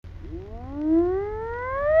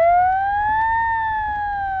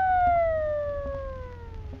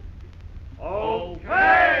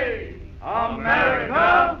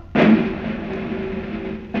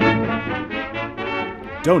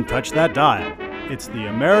Don't touch that dial. It's the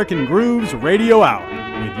American Grooves Radio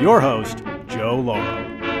Hour with your host, Joe Lauro.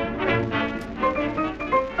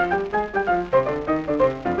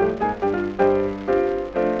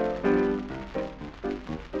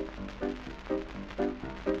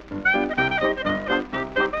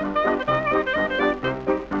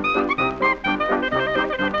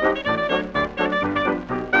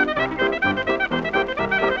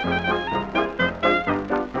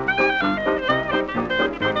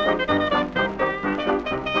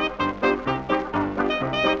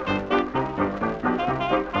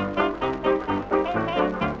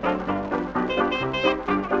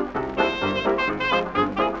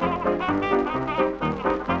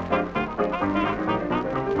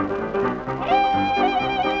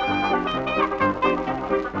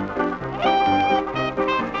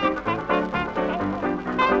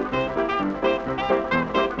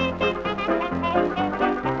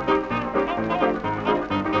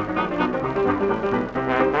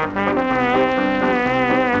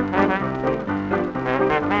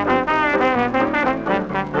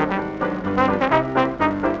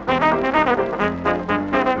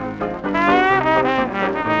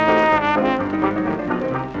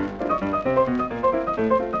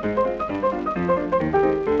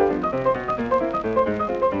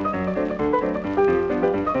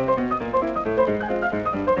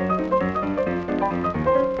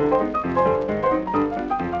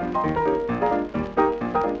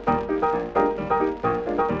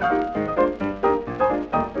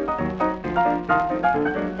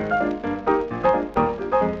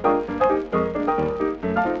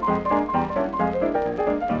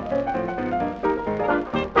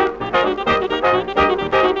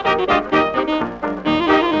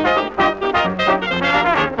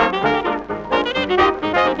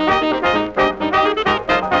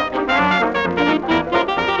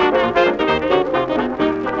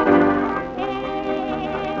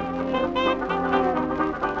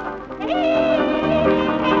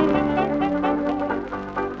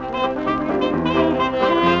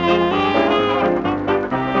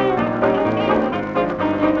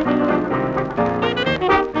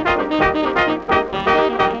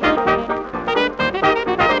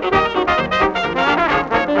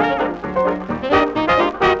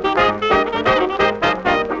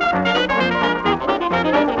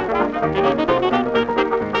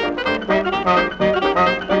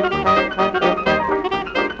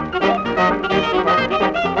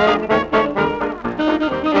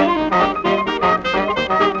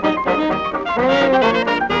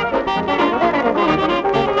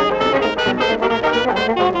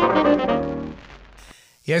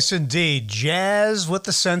 Yes, indeed. Jazz with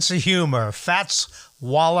a sense of humor. Fats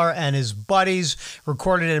Waller and his buddies,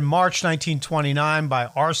 recorded in March 1929 by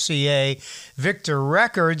RCA Victor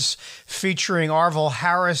Records, featuring Arvell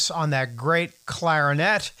Harris on that great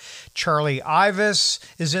clarinet. Charlie Ives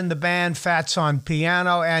is in the band, Fats on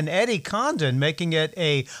piano, and Eddie Condon making it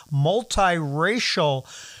a multiracial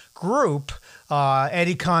group.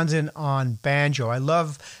 Eddie Condon on banjo. I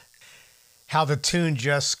love how the tune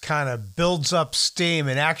just kind of builds up steam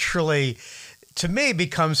and actually, to me,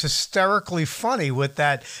 becomes hysterically funny with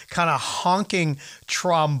that kind of honking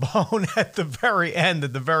trombone at the very end,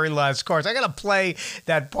 at the very last chorus. I got to play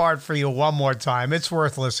that part for you one more time. It's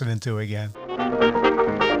worth listening to again.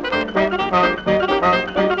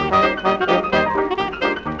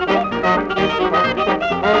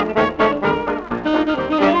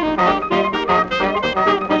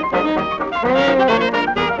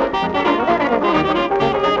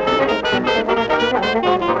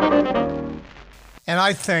 And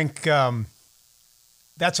I think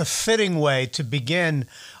that's a fitting way to begin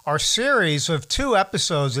our series of 2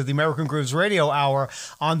 episodes of the American Grooves Radio Hour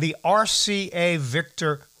on the RCA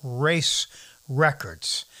Victor Race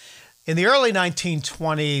Records. In the early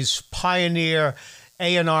 1920s, pioneer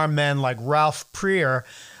A&R men like Ralph Preer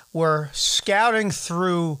were scouting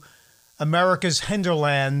through America's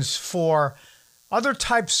hinterlands for other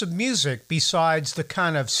types of music besides the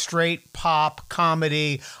kind of straight pop,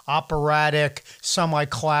 comedy, operatic,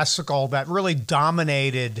 semi-classical that really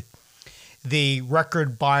dominated the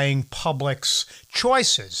record-buying public's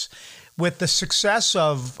choices. With the success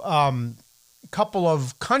of a couple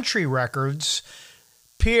of country records,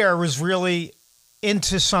 Pierre was really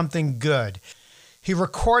into something good. He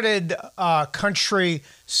recorded country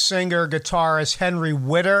singer, guitarist Henry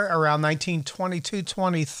Witter around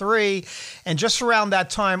 1922-23, and just around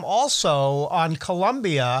that time also on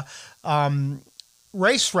Columbia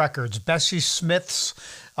Race Records, Bessie Smith's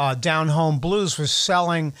Down Home Blues was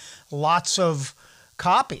selling lots of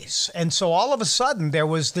copies. And so all of a sudden there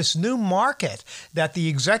was this new market that the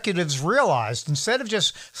executives realized. Instead of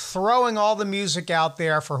just throwing all the music out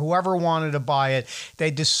there for whoever wanted to buy it, they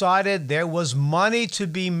decided there was money to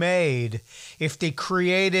be made if they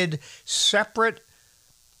created separate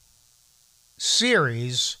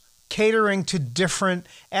series catering to different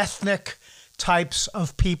ethnic types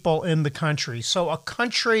of people in the country. So a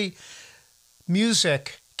country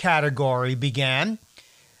music category began.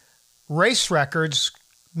 Race records,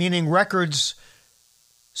 meaning records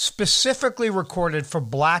specifically recorded for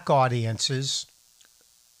black audiences.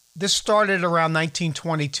 This started around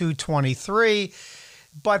 1922-23,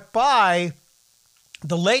 but by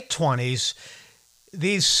the late 20s,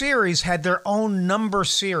 these series had their own number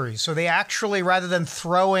series. So they actually, rather than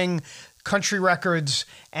throwing country records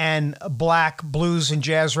and black blues and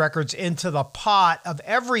jazz records into the pot of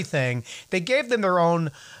everything, they gave them their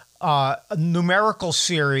own numerical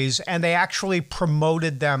series, and they actually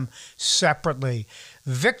promoted them separately.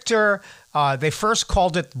 Victor, they first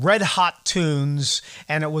called it Red Hot Tunes,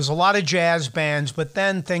 and it was a lot of jazz bands, but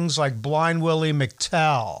then things like Blind Willie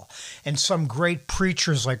McTell and some great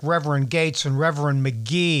preachers like Reverend Gates and Reverend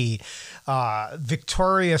McGee,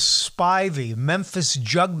 Victoria Spivey, Memphis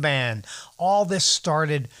Jug Band, all this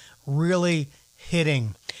started really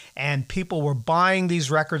hitting. And people were buying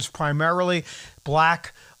these records, primarily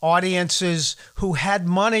black audiences who had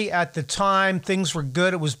money at the time. Things were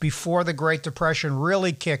good. It was before the Great Depression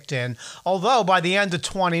really kicked in. Although by the end of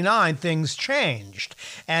 29, things changed.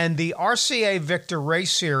 And the RCA Victor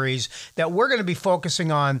Race series that we're going to be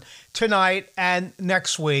focusing on tonight and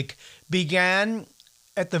next week began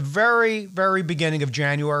at the very, very beginning of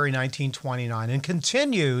January 1929 and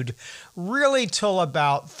continued really till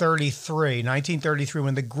about 1933,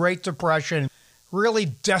 when the Great Depression really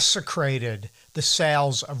desecrated the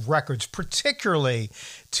sales of records, particularly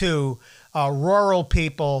to rural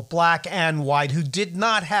people, black and white, who did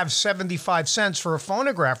not have 75 cents for a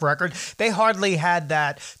phonograph record. They hardly had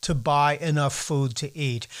that to buy enough food to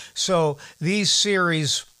eat. So these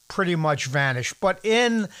series pretty much vanished. But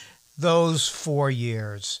in those 4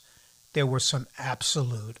 years, there were some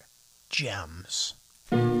absolute gems.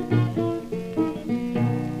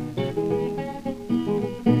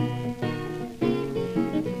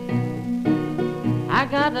 I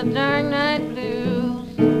got the dark night blues,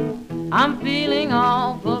 I'm feeling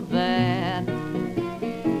awful bad.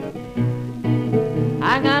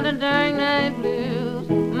 I got the dark night blues,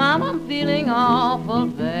 Mom, I'm feeling awful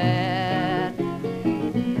bad.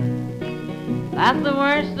 That's the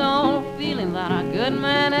worst old feeling that a good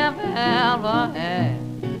man ever had.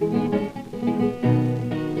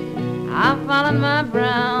 I followed my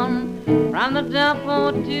brown from the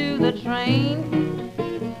depot to the train.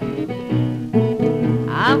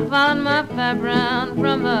 I followed my fat brown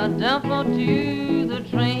from the depot to the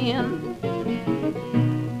train.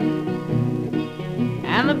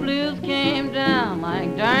 And the blues came down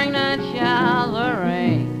like dark night shower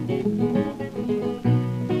rain.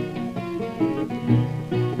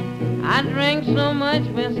 I drink so much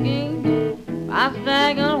whiskey, I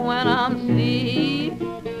stagger when I'm asleep.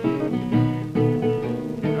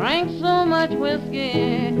 Drink so much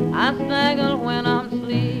whiskey, I stagger when I'm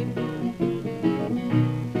asleep.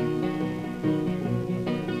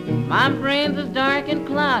 My brain's is dark and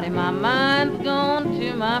cloudy, my mind's gone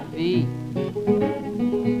to my feet.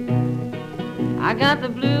 I got the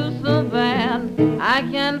blues so bad, I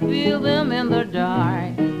can feel them in the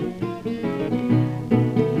dark.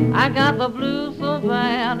 I got the blues so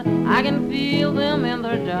bad, I can feel them in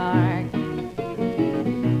the dark.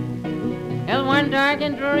 It was one dark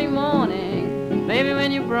and dreary morning, baby,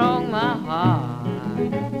 when you broke my heart.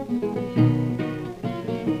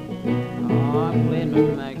 Oh, please,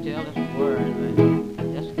 Mr. McTell, this is worrying me,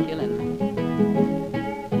 just killing me.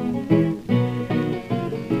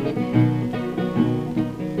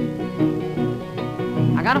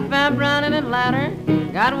 I got a fat brown in Atlanta,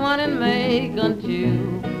 got one in Macon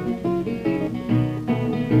too.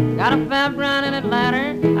 Got a fat brown in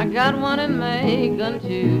Atlanta, I got one in Macon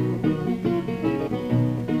too.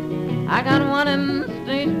 I got one in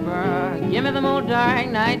Statesboro, give me them old dark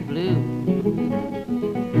night blues.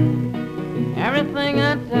 Everything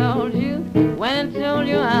I told you, went and told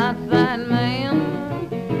you outside, man.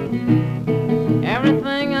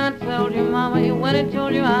 Everything I told you, Mama, you went and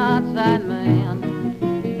told you outside, man.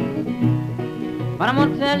 But I'm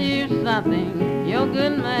gonna tell you something, your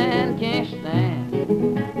good man can't stand.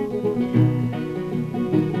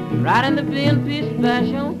 Riding the B&P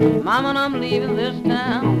special, Mama, and I'm leaving this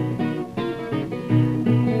town.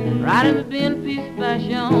 Riding the B&P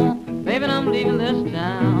special, baby, and I'm leaving this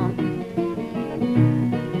town.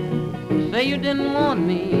 Say you didn't want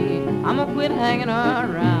me, I'm gonna quit hanging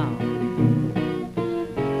around.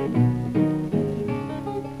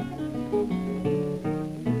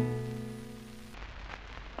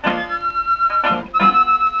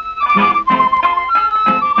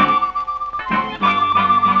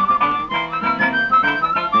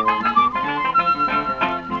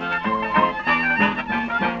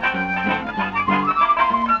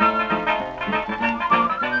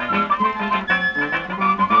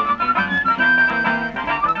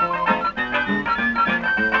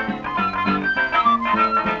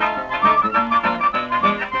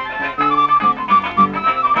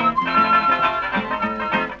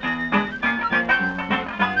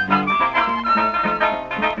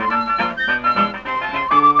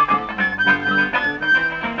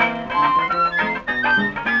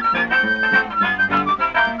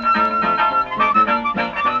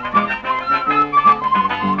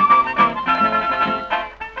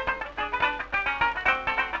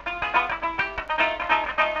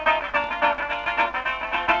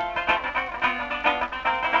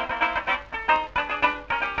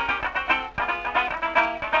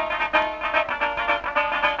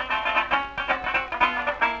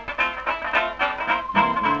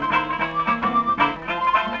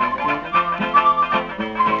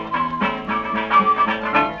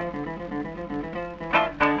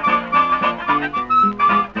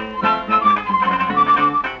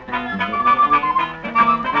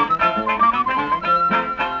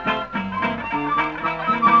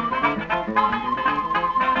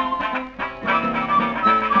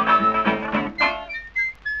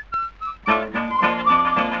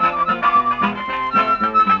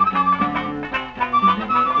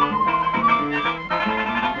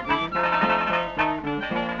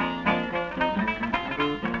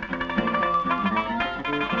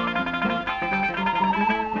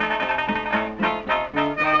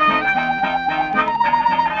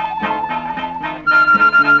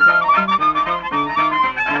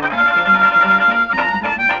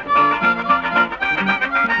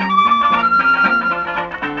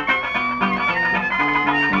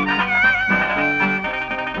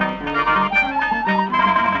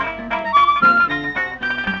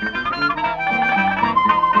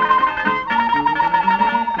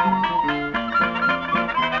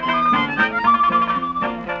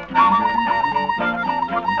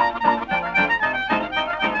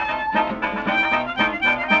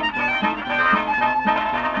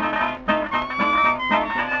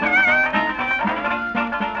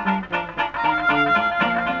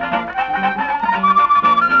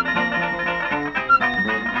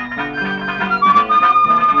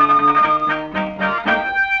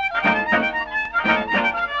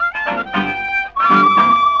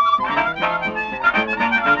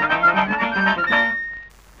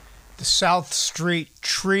 South Street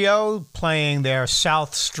Trio playing their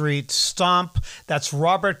South Street Stomp. That's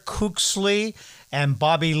Robert Cooksley and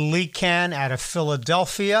Bobby Lecan out of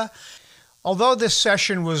Philadelphia. Although this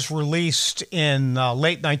session was released in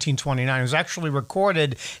late 1929, it was actually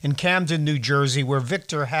recorded in Camden, New Jersey, where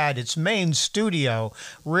Victor had its main studio,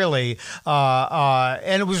 really,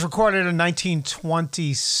 and it was recorded in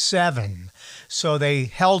 1927. So they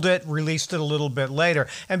held it, released it a little bit later.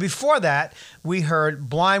 And before that, we heard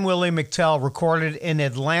Blind Willie McTell, recorded in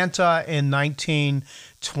Atlanta in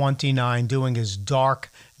 1929, doing his Dark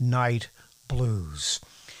Night Blues.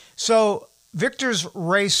 So Victor's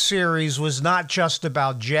race series was not just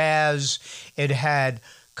about jazz. It had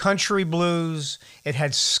country blues. It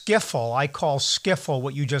had skiffle. I call skiffle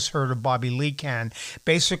what you just heard of Bobby Lecan.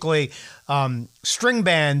 Basically, string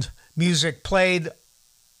band music played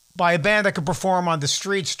by a band that could perform on the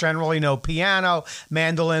streets, generally no piano,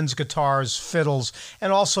 mandolins, guitars, fiddles,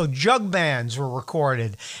 and also jug bands were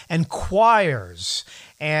recorded, and choirs,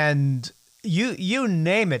 and you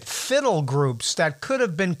name it, fiddle groups that could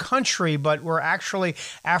have been country but were actually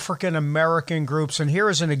African-American groups. And here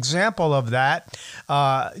is an example of that.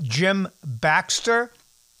 Jim Baxter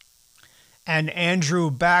and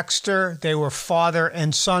Andrew Baxter, they were father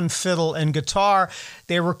and son, fiddle and guitar.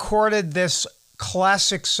 They recorded this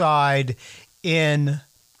classic side in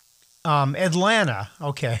Atlanta.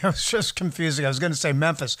 Okay, I was just confusing. I was going to say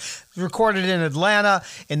Memphis. Recorded in Atlanta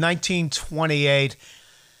in 1928.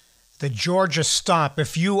 The Georgia Stomp.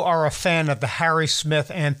 If you are a fan of the Harry Smith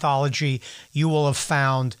anthology, you will have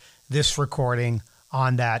found this recording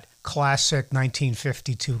on that classic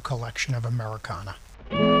 1952 collection of Americana.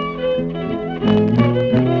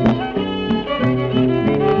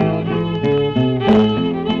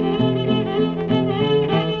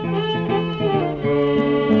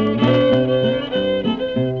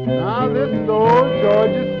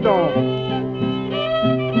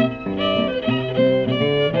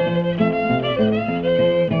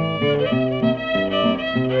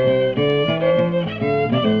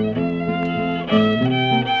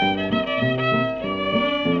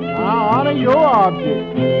 object.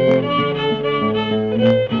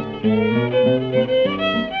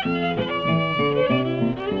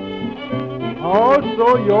 Also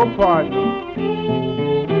your partner.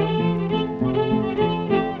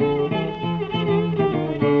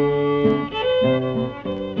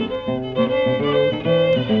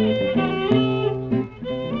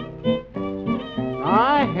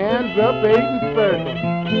 Hands up, 8 and circle.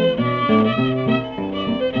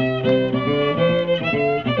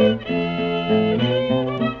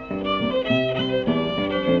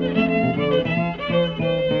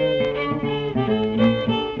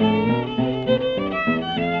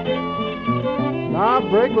 Now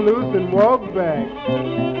break loose and walk back.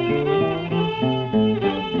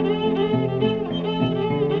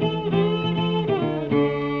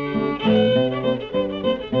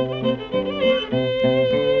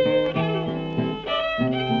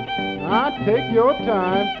 Take your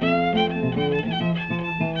time.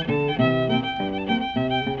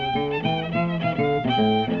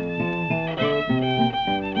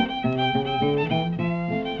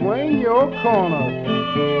 Swing your corners.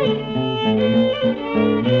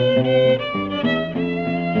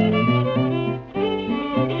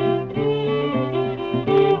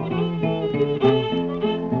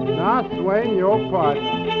 Now swing your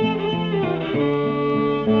partner.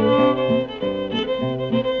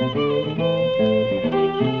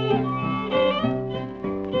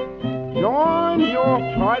 Join your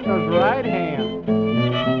partner's right hand.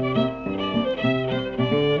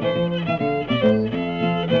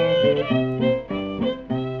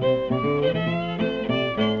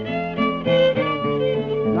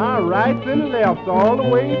 Now rights and lefts all the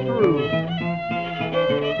way through.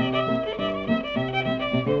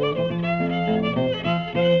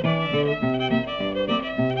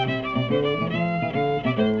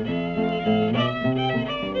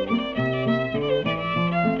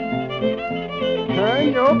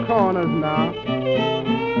 Turn your corners now.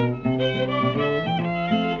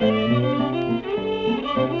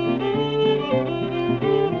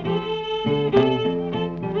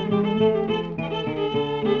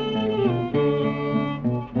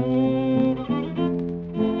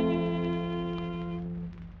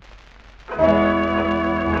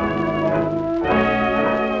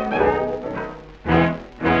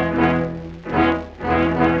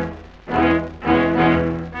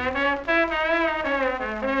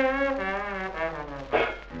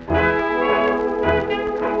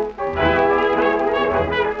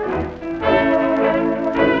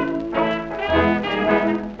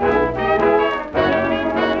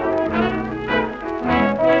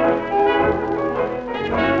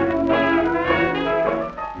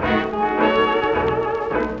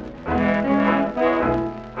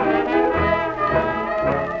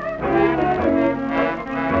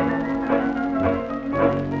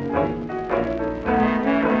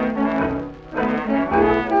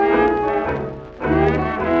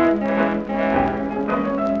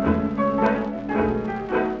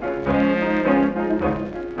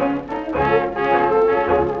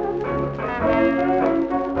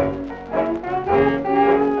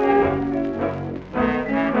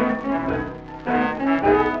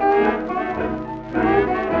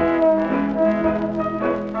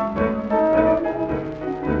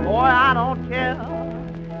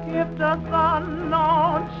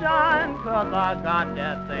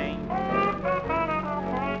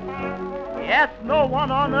 Yes, no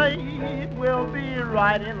one on earth will be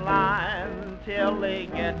right in line till they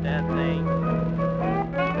get that thing.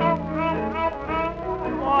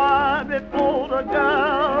 Boy, before the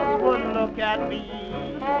girls would look at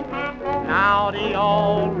me, now they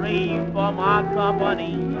all rave for my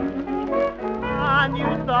company. I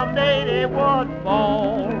knew someday they would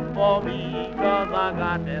fall for me, 'cause I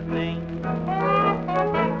got that thing.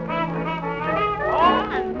 Oh,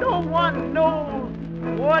 and no one knows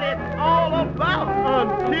what it's all about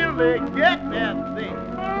until they get that thing.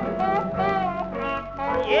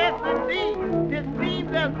 Yes, indeed, it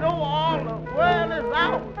seems as though all the world is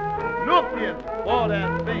out looking for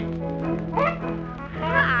that thing.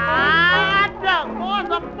 I doubt, boy,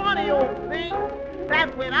 it's a funny old thing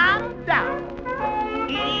that without a doubt,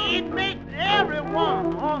 it makes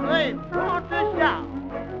everyone on earth want to shout.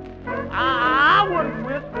 I wouldn't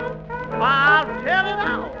whisper, I'll tell it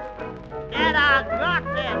out. And I got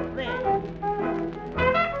that thing.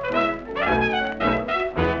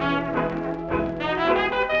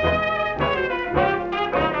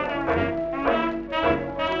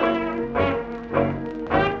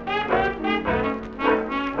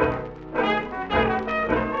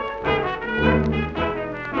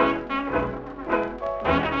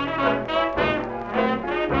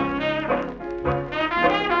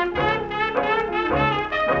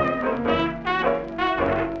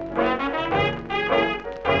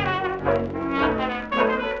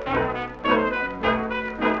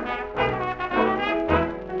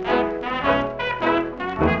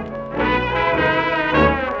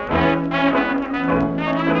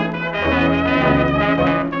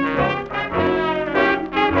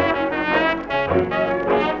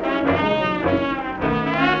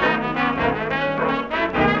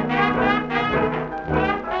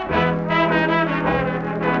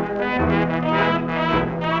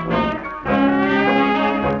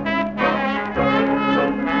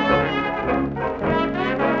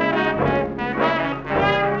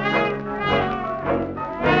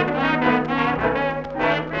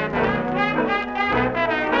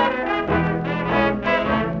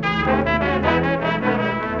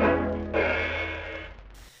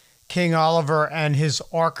 King Oliver and his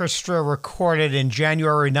orchestra, recorded in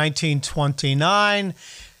January 1929.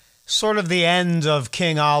 Sort of the end of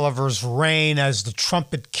King Oliver's reign as the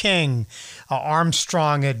trumpet king.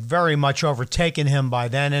 Armstrong had very much overtaken him by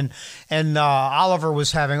then, and Oliver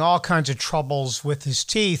was having all kinds of troubles with his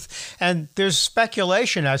teeth. And there's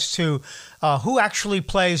speculation as to who actually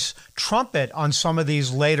plays trumpet on some of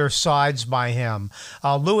these later sides by him.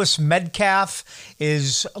 Lewis Metcalf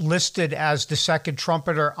is listed as the second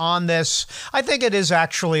trumpeter on this. I think it is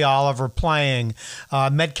actually Oliver playing.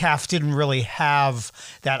 Metcalf didn't really have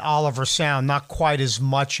that Oliver sound, not quite as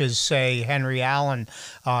much as, say, Henry Allen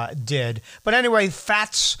did. But anyway,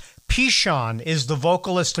 Fats Pichon is the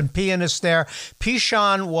vocalist and pianist there.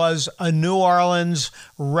 Pichon was a New Orleans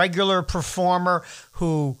regular performer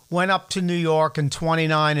who went up to New York in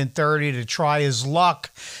 29 and 30 to try his luck.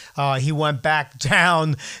 He went back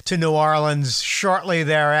down to New Orleans shortly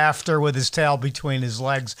thereafter with his tail between his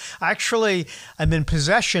legs. Actually, I'm in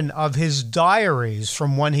possession of his diaries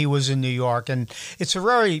from when he was in New York, and it's a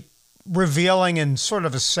very revealing and sort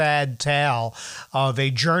of a sad tale of a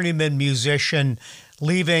journeyman musician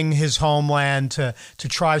leaving his homeland to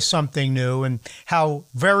try something new, and how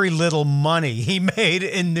very little money he made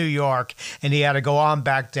in New York, and he had to go on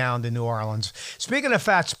back down to New Orleans. Speaking of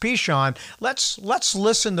Fats Pichon, let's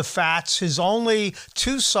listen to Fats, his only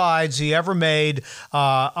two sides he ever made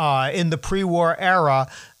in the pre-war era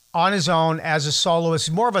on his own as a soloist.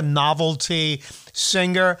 He's more of a novelty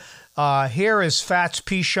singer. Here is Fats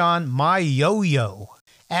Pichon, My Yo-Yo,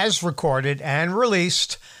 as recorded and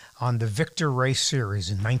released on the Victor Ray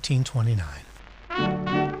series in 1929.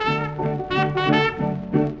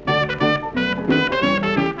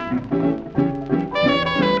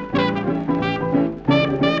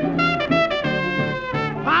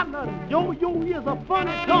 Partner, yo-yo is a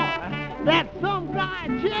funny toy that some guy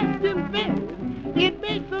just invented. It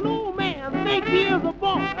makes an old man think he is a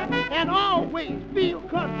boy and always feel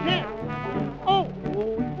content. Oh,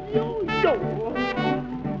 yo-yo,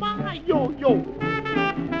 my yo-yo.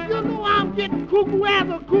 You know I'm getting cuckoo as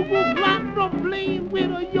a cuckoo clock from playing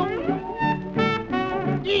with a yo-yo.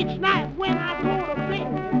 Each night when I go to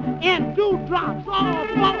bed and dewdrops all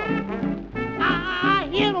falling, I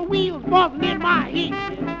hear the wheels buzzing in my head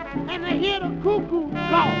and I hear the cuckoo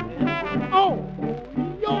calling. Oh,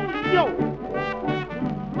 yo-yo,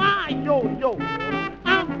 my yo-yo.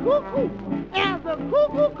 I'm cuckoo as a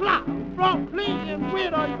cuckoo clock from playing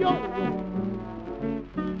with a yo-yo.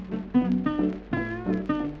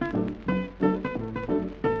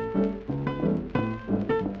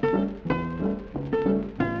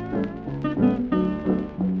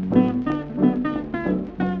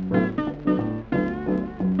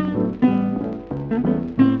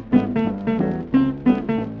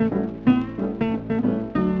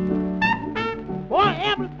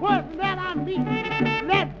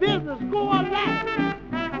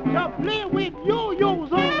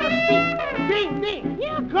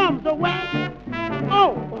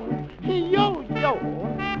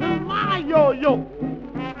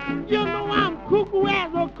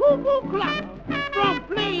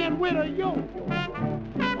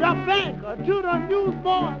 To the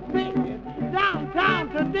newsboy saying, downtown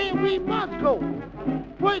today we must go.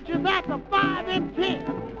 Purchase at the 5 and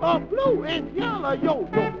 10, a blue and yellow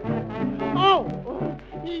yo-yo. Oh,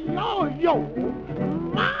 yo-yo,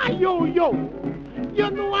 my yo-yo. You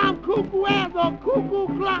know I'm cuckoo as a cuckoo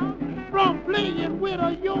clock from playing with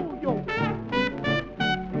a yo-yo.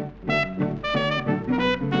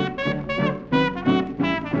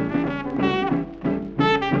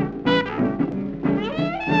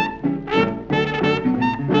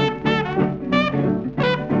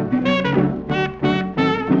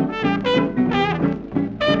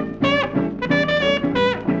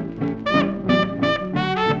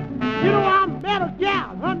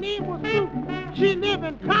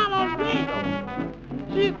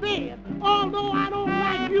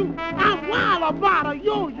 About a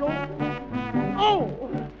yo-yo. Oh,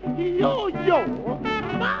 yo-yo,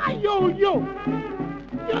 my yo-yo.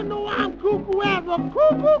 You know I'm cuckoo as a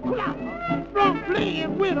cuckoo clock from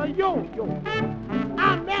playing with a yo-yo.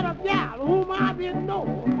 I met a gal whom I didn't know.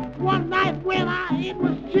 One night when it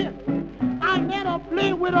was chilly, I let her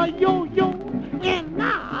play with a yo-yo, and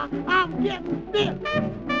now I'm getting silly.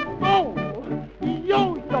 Oh,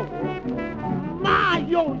 yo-yo, my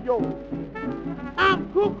yo-yo.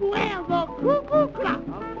 I'm cuckoo as a cuckoo clock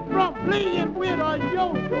from playing with a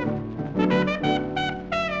yo-yo.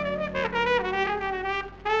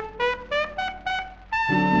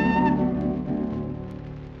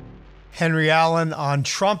 Henry Allen on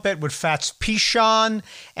trumpet with Fats Pichon,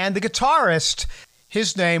 and the guitarist,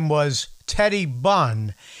 his name was Teddy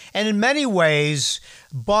Bunn. And in many ways,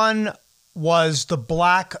 Bunn was the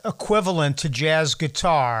black equivalent to jazz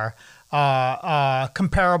guitar,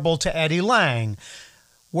 comparable to Eddie Lang.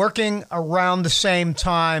 Working around the same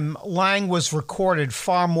time, Lang was recorded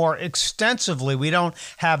far more extensively. We don't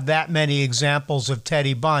have that many examples of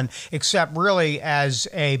Teddy Bunn, except really as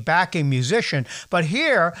a backing musician. But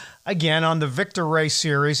here, again, on the Victor Ray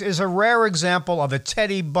series, is a rare example of a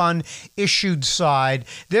Teddy Bunn issued side.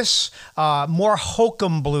 This more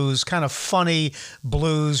hokum blues, kind of funny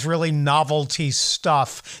blues, really novelty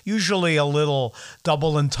stuff, usually a little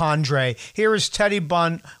double entendre. Here is Teddy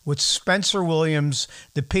Bunn with Spencer Williams,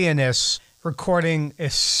 the pianist, recording a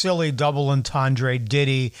silly double entendre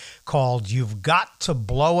ditty called You've Got to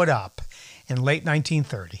Blow It Up in late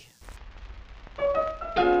 1930.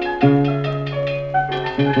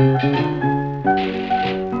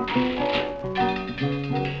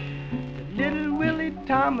 Little Willie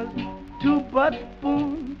Thomas, two-butt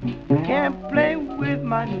spoon, can't play with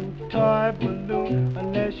my new toy balloon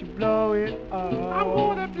unless you blow it up. I'm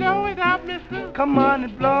gonna blow it up, mister. Come on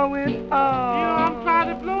and blow it up. Yeah, I'm trying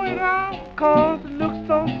to blow it up. 'Cause it looks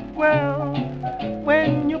so swell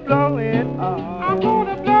when you blow it up. I'm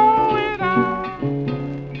gonna blow it up.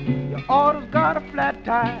 Your auto's got a flat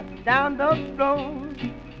tire down the road.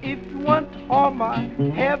 If you want to haul my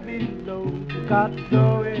heavy load, you got to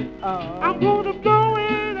blow it up. I'm gonna blow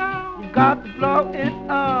it up. You got to blow it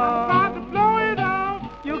Got up. to blow it up.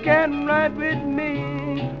 You can't ride with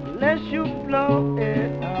me unless you blow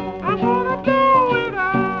it up. I'm gonna blow it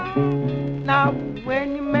up. Now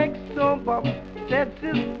when you make some bubbles, sets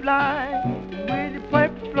it fly. With your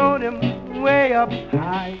pipe floating way up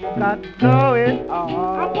high, you got to blow it up.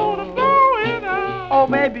 I'm gonna blow it up. Oh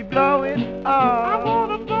baby, blow it I'm up.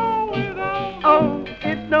 gonna blow it up. Oh,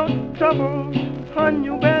 it's no trouble, hun,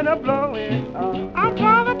 you better blow it up. I'm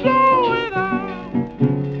trying to blow it up.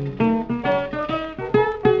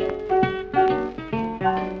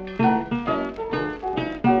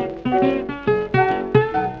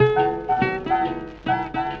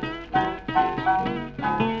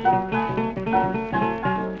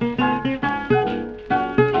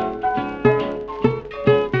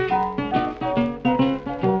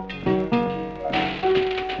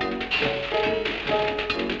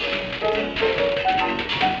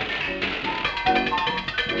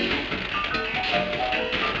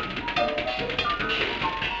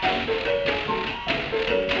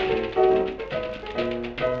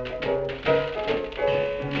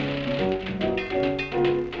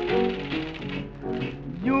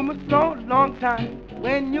 You must blow a long time.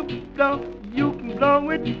 When you blow, you can blow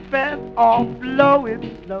it fast or blow it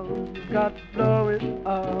slow. You got to blow it I'm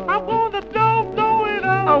up. gonna blow it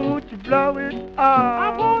up. Oh, won't you blow it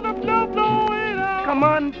I'm up? gonna blow it up. Come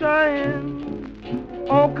on, trying.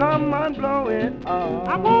 Oh, come on, blow it up.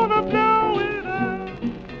 I'm gonna blow it up.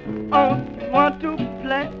 Oh, you want to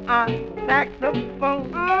play on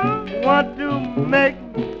saxophone? Want to make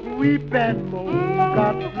weep and moan?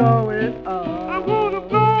 Got to blow it I'm up. gonna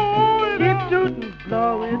blow it Keep up. shooting,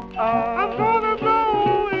 blow it I'm up. gonna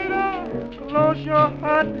blow it up. Close your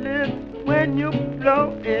heart lips when you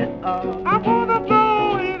blow it up. I'm gonna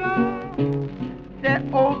blow it up. That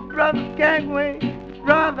old brother Skagway,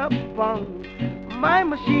 brother Bung. My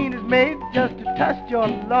machine is made just to touch your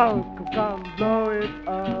lungs. Come blow it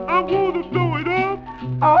up. I'm gonna blow it up.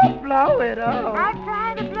 Oh, blow it up. I'm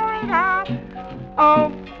trying to blow it up.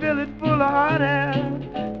 Oh, fill it full of hot air.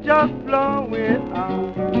 Just blow it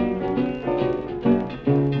up.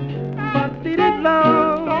 What did it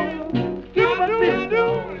blow? What did it do?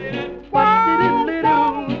 What did it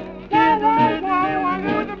little?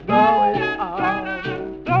 Blow it up.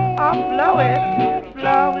 Oh, blow it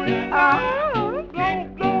up.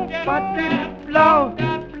 What did it blow?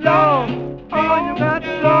 Blow. Oh, you got to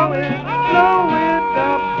blow it up.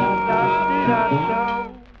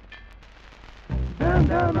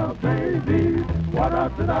 Bandana baby, what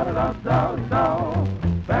up da da da da da.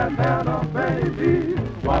 Bandana baby,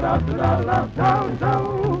 what up da da da da da.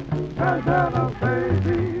 Bandana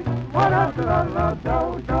baby, what up da da da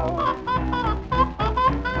da da.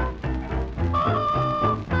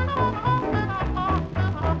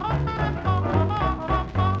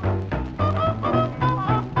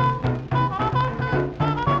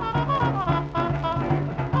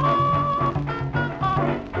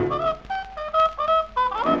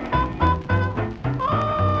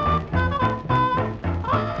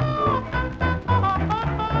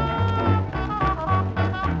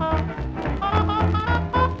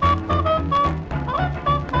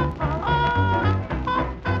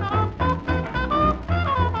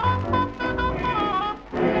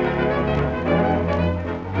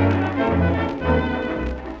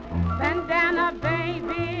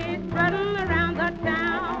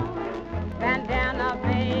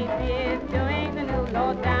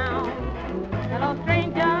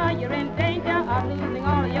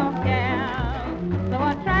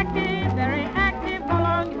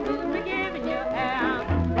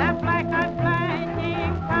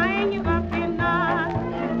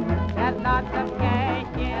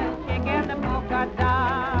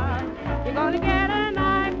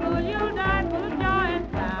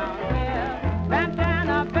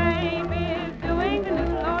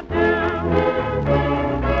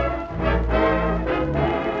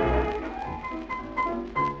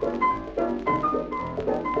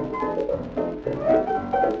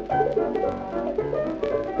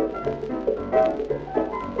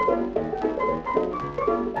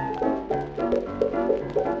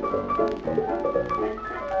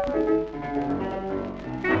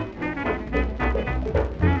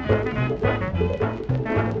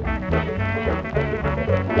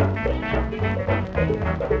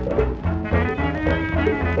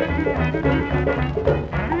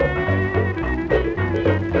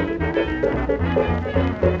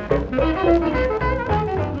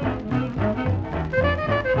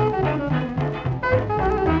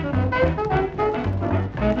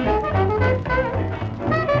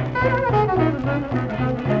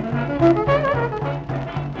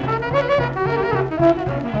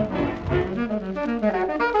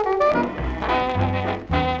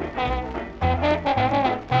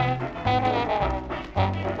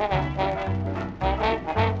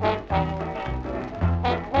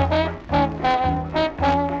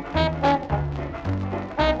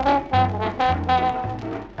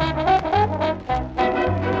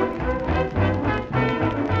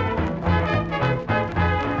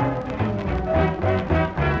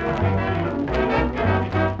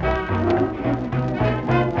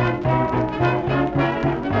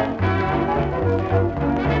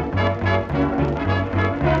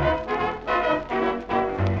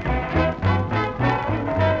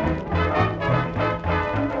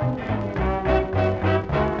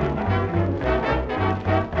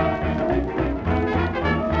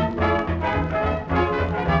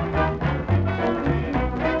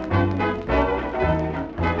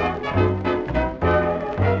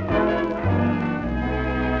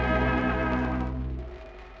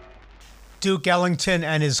 Duke Ellington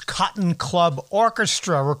and his Cotton Club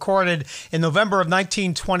Orchestra, recorded in November of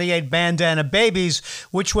 1928, Bandana Babies,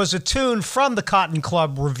 which was a tune from the Cotton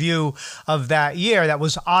Club review of that year. That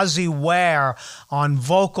was Ozzie Ware on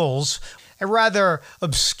vocals, a rather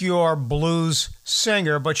obscure blues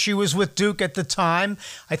singer, but she was with Duke at the time,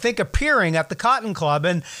 I think appearing at the Cotton Club.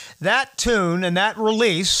 And that tune and that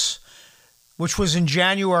release, which was in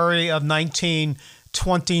January of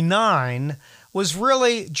 1929, was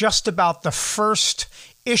really just about the first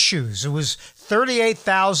issues. It was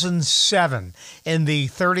 38,007 in the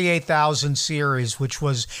 38,000 series, which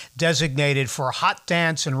was designated for Hot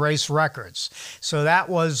Dance and Race Records. So that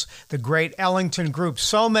was the great Ellington Group.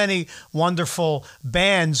 So many wonderful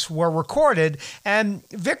bands were recorded, and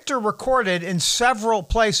Victor recorded in several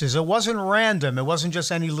places. It wasn't random. It wasn't just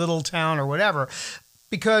any little town or whatever,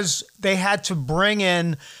 because they had to bring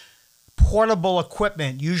in portable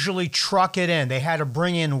equipment, usually truck it in. They had to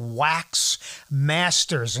bring in wax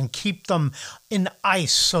masters and keep them in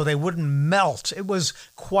ice so they wouldn't melt. It was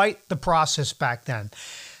quite the process back then.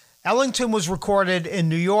 Ellington was recorded in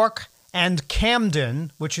New York and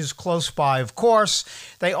Camden, which is close by, of course.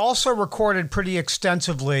 They also recorded pretty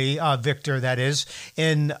extensively, Victor, that is,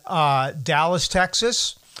 in Dallas,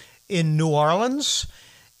 Texas, in New Orleans,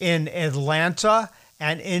 in Atlanta,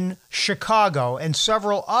 and in Chicago, and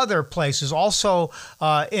several other places, also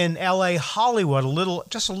in LA, Hollywood,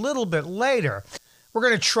 just a little bit later. We're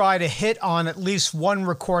going to try to hit on at least one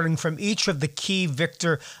recording from each of the key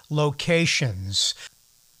Victor locations.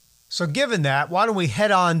 So given that, why don't we head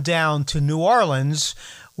on down to New Orleans,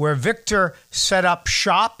 where Victor set up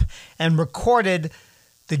shop and recorded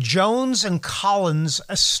the Jones and Collins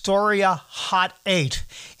Astoria Hot 8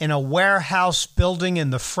 in a warehouse building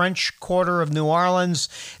in the French Quarter of New Orleans.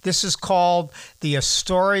 This is called the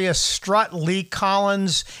Astoria Strut. Lee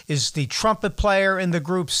Collins is the trumpet player in the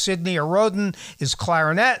group. Sidney Arodin is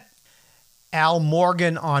clarinet. Al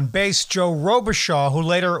Morgan on bass. Joe Robichaud, who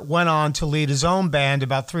later went on to lead his own band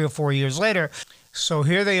about 3 or 4 years later. So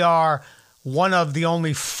here they are, one of the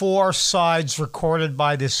only 4 sides recorded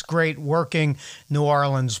by this great working New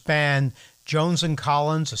Orleans band, Jones and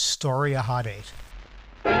Collins, Astoria Hot 8.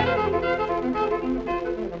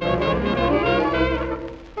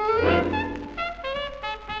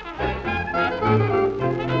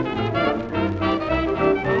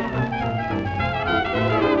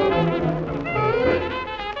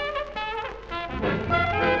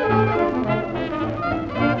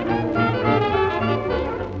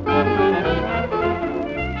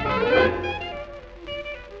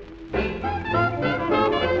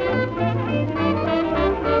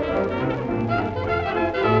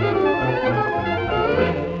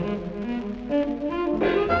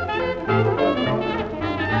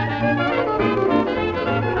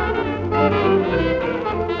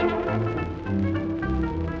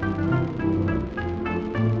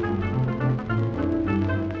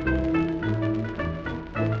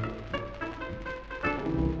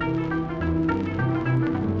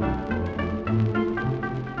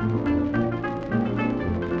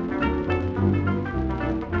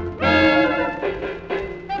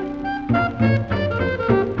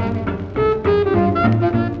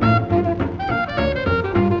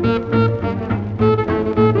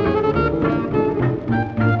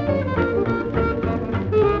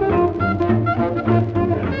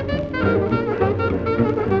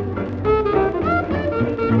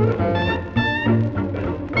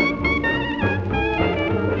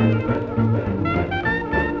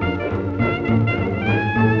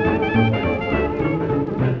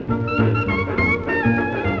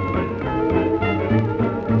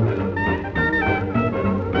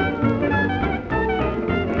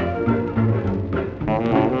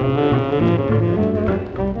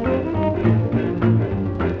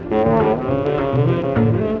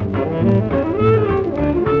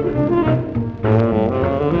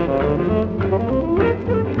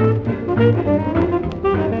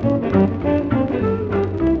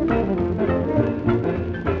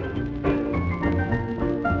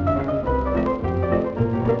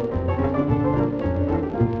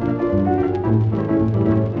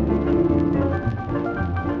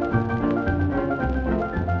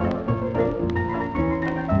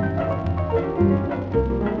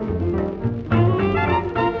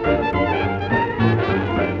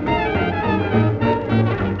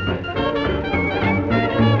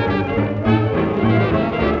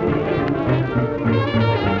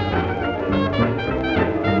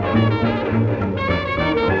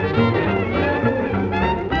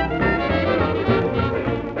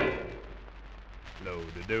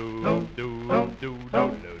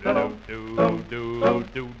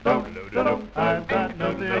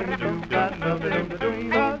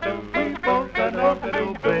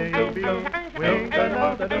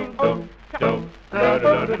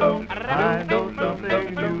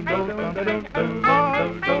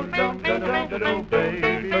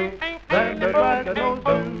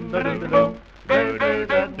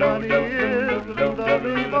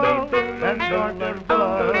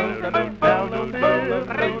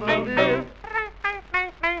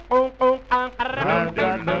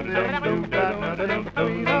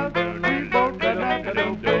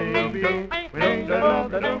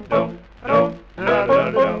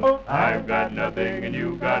 I've got nothing and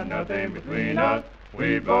you got nothing between us.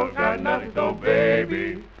 We both got nothing, so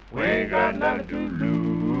baby, we ain't got nothing to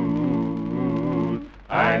lose.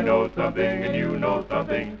 I know something and you know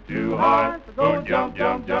something. Two hearts go jump,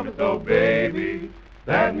 jump, jump, so baby,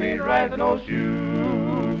 that means riding no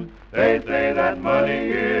shoes. They say that money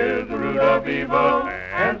is the root of evil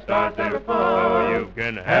and starts every fall. You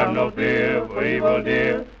can have no fear, for evil,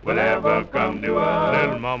 dear, will ever come to us.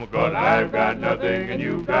 Little mama, 'cause I've got nothing and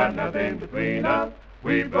you got nothing between us.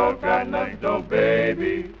 We both got nothing, so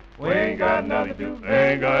baby, we ain't got nothing to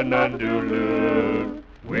lose.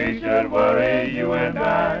 We should worry, you and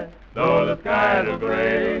I, though the skies are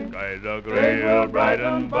gray. They will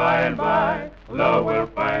brighten by and by. Love will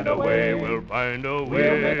find a way. We'll make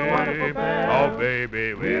a wonderful pair. Oh,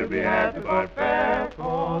 baby, we'll be happy but fast.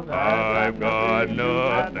 I've got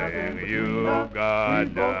nothing, you've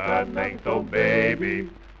got nothing, so baby,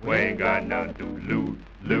 we ain't got nothing to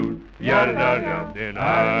lose. Yada yada, then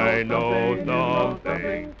I know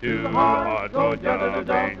something. Two hearts go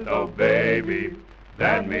jumping, so baby,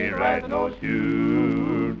 that means right no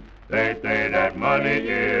shoes. They say that money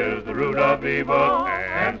is the root of evil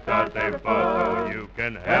and starts a fuss, so you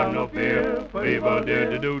can have no fear. For evil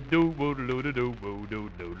do do do do do do do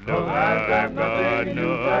do do. I've got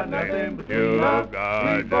nothing, but you've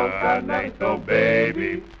got nothing, so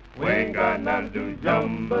baby, we ain't got nothing to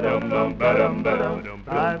jump, ba-dum, dum, ba-dum, ba-dum.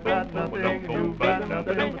 I've got nothing, you've got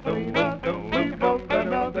nothing between us. We both got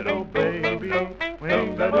nothing, baby. We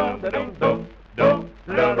ain't got nothing, do.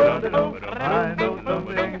 I know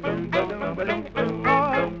something,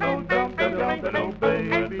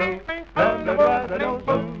 baby.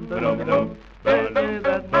 They say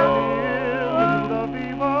that money is the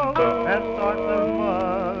evil and starts the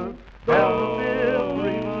mud. There's a deal,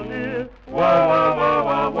 evil deal. Wah, wah, wah,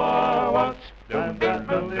 wah, wah, wah. I've got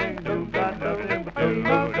nothing, you got nothing, but you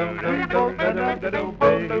got nothing,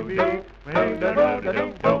 baby. We ain't got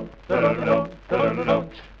nothing, do.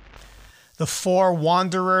 The Four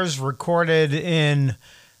Wanderers, recorded in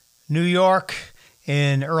New York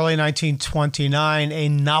in early 1929, a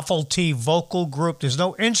novelty vocal group. There's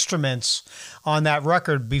no instruments on that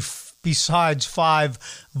record besides 5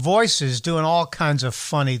 voices doing all kinds of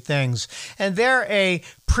funny things. And they're a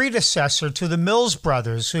predecessor to the Mills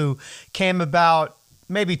Brothers, who came about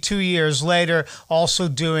maybe 2 years later, also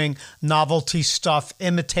doing novelty stuff,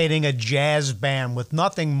 imitating a jazz band with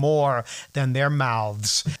nothing more than their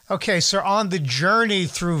mouths. Okay, so on the journey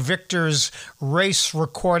through Victor's race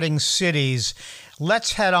recording cities,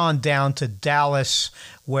 let's head on down to Dallas,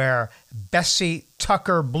 where Bessie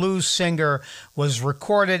Tucker, blues singer, was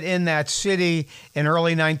recorded in that city in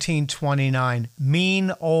early 1929.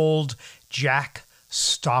 Mean Old Jack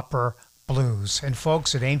Stopper Blues. And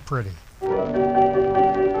folks, it ain't pretty.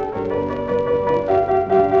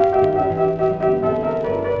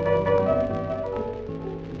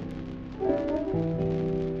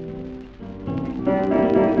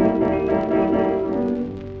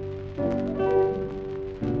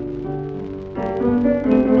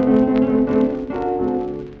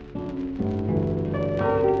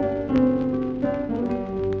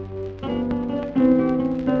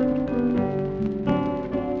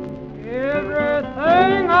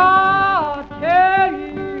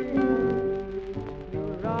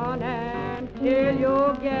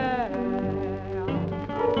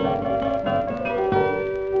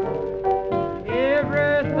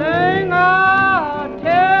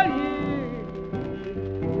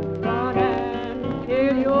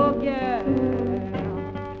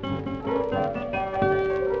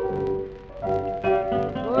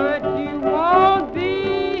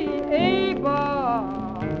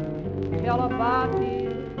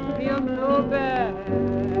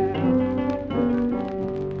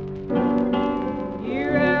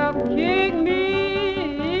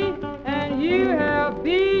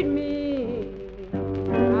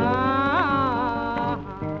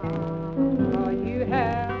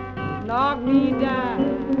 Knock me down.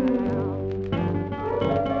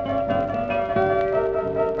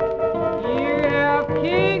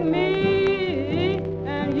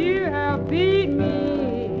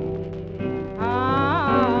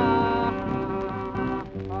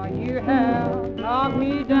 well knock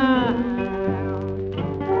me down.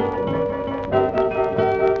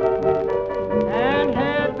 And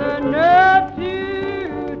had the nerve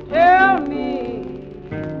to tell me,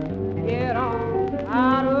 get on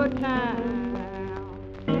out of town.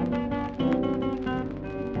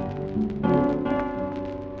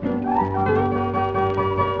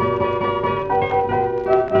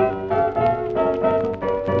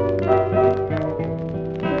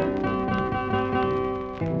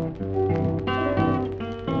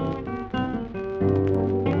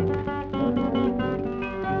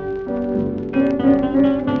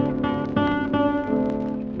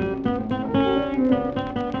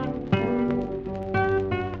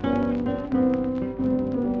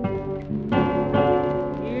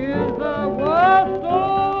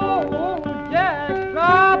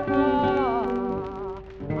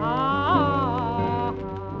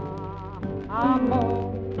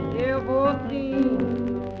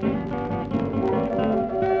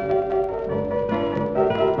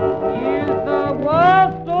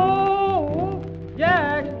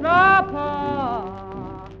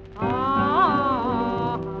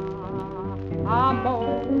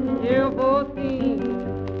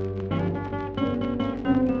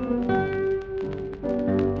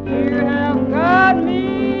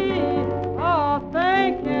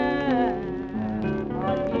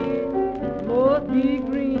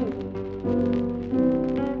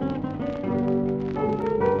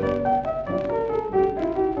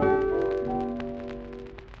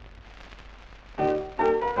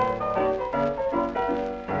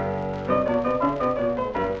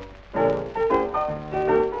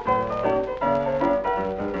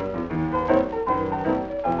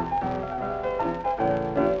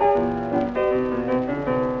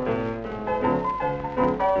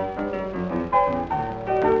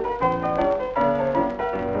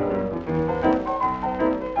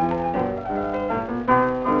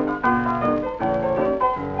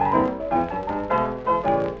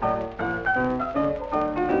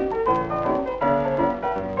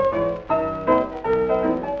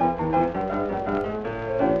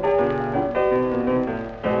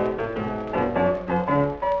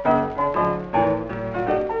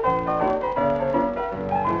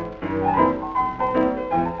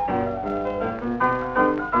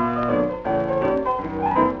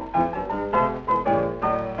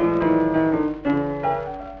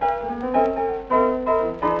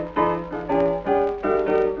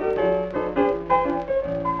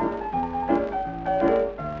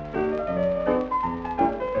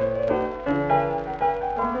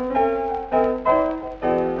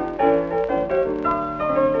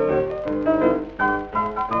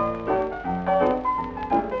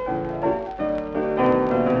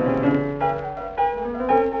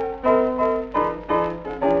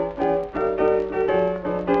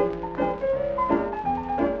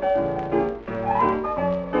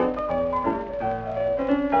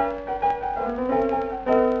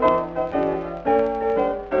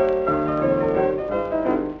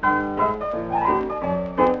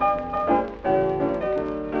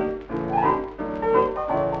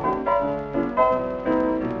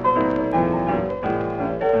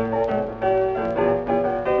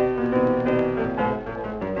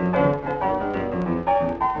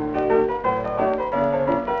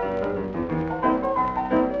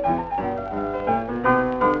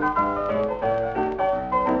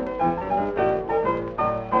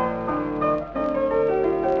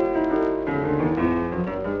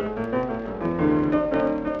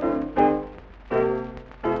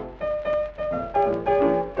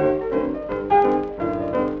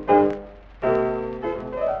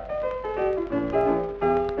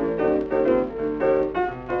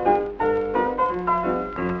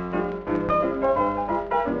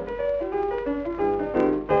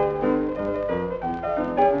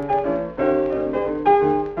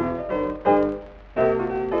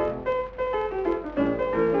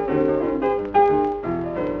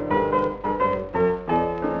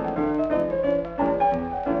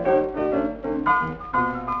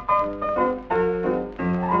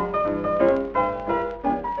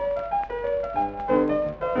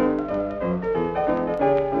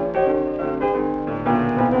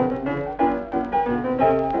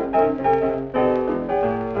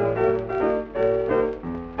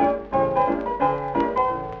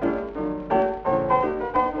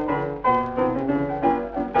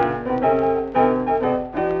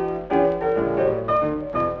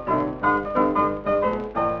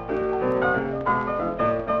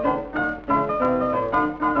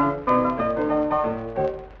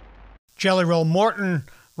 Jelly Roll Morton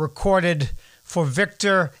recorded for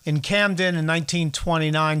Victor in Camden in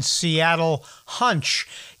 1929, Seattle Hunch.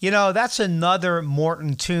 You know, that's another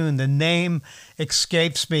Morton tune. The name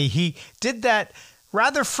escapes me. He did that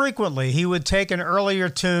rather frequently. He would take an earlier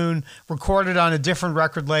tune, record it on a different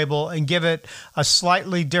record label, and give it a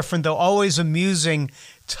slightly different, though always amusing,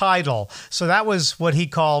 title. So that was what he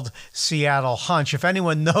called Seattle Hunch. If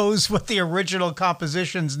anyone knows what the original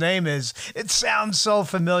composition's name is, it sounds so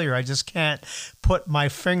familiar. I just can't put my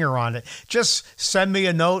finger on it. Just send me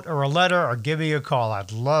a note or a letter or give me a call.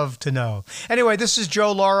 I'd love to know. Anyway, this is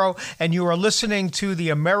Joe Lauro, and you are listening to the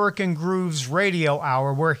American Grooves Radio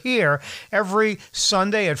Hour. We're here every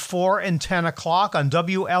Sunday at 4 and 10 o'clock on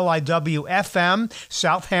WLIW-FM,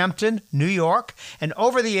 Southampton, New York, and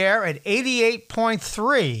over the air at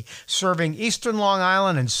 88.3, serving eastern Long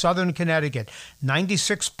Island and southern Connecticut,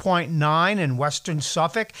 96.9 in western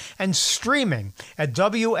Suffolk, and streaming at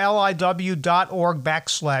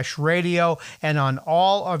WLIW.org/radio and on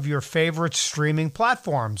all of your favorite streaming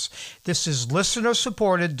platforms. This is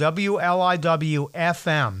listener-supported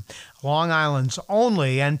WLIW-FM, Long Island's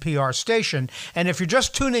only NPR station. And if you're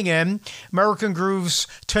just tuning in, American Grooves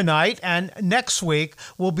tonight and next week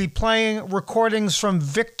will be playing recordings from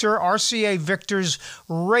Victor, RCA Victor's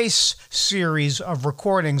Race series of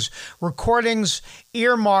recordings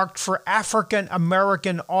earmarked for African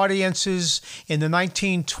American audiences in the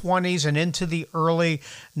 1920s and into the early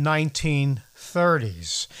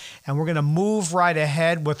 1930s. And we're going to move right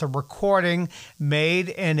ahead with a recording made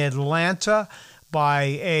in Atlanta by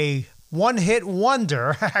a one-hit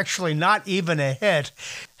wonder, actually not even a hit.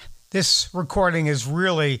 This recording is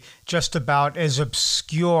really just about as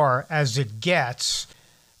obscure as it gets.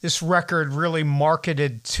 This record really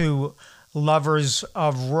marketed to lovers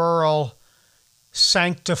of rural,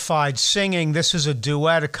 sanctified singing. This is a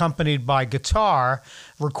duet accompanied by guitar,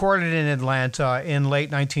 recorded in Atlanta in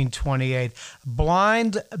late 1928.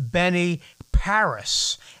 Blind Benny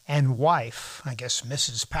Paris and wife, I guess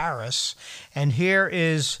Mrs. Paris. And here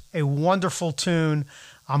is a wonderful tune,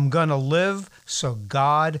 I'm Gonna Live So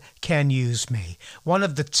God Can Use Me. One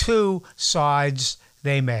of the two sides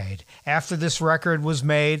they made. After this record was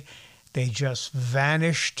made, they just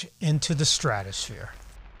vanished into the stratosphere.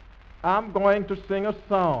 I'm going to sing a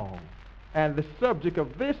song, and the subject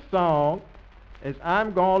of this song is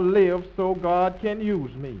I'm gonna live so God can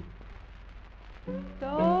use me.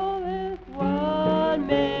 So this one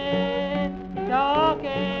man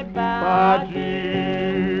talking about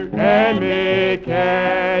you and me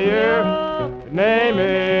care, name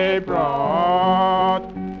it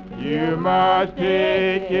broad. You must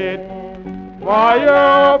take it for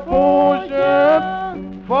your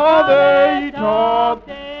portion, for they talk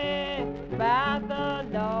about the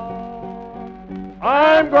Lord.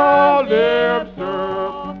 I'm gonna live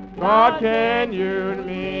so God can use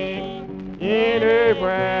me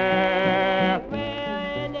anywhere.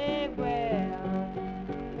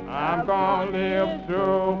 I'm gonna live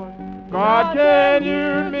so God can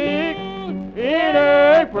use me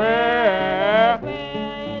anywhere.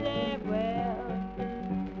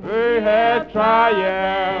 We had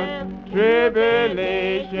trials,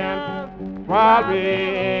 tribulation, while we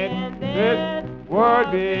in this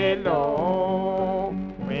world below.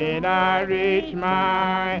 When I reach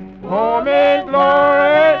my home in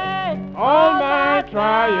glory, all my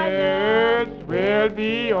trials will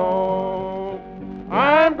be over.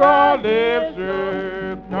 I'm gonna live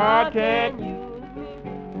so God can use me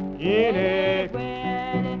anywhere.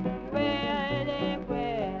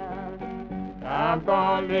 I'm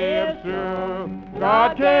gonna live so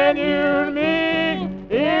God can use me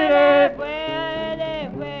anywhere.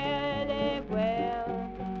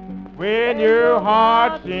 When your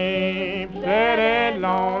heart seems sad and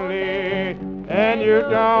lonely and you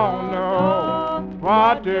don't know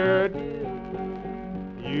what to do,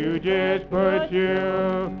 you just put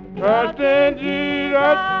your trust in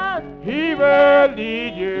Jesus. He will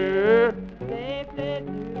lead you.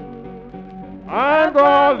 I'm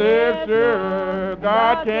gonna live so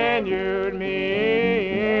God can use me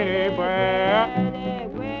anywhere.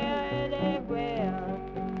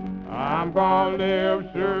 I'm gonna live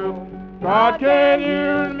so God can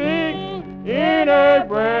use me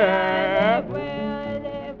anywhere.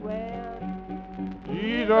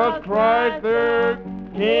 Jesus Christ, the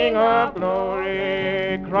King of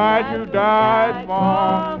glory, Christ who died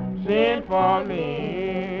for sin for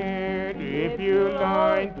me. If you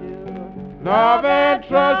learn to love and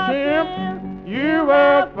trust Him, you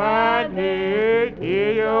will find He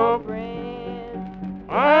is your friend.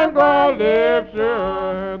 I'm gonna live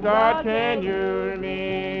so God can use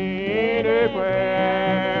me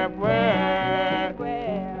anywhere.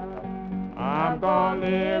 I'm gonna all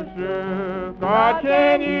lives true. God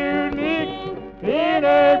can unique in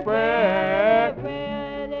a prayer.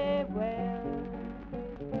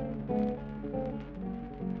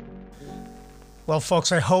 Well,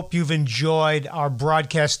 folks, I hope you've enjoyed our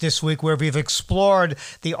broadcast this week where we've explored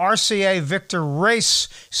the RCA Victor Race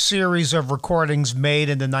series of recordings made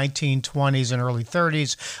in the 1920s and early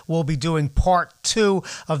 30s. We'll be doing part 2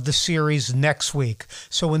 of the series next week.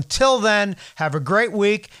 So until then, have a great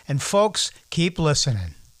week, and folks, keep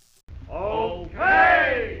listening.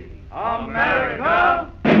 Okay,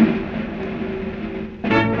 America!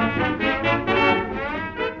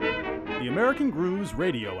 The American Grooves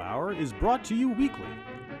Radio Hour is brought to you weekly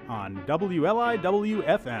on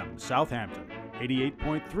WLIW-FM Southampton,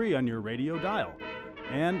 88.3 on your radio dial,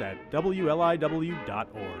 and at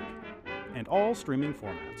WLIW.org, and all streaming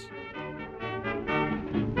formats.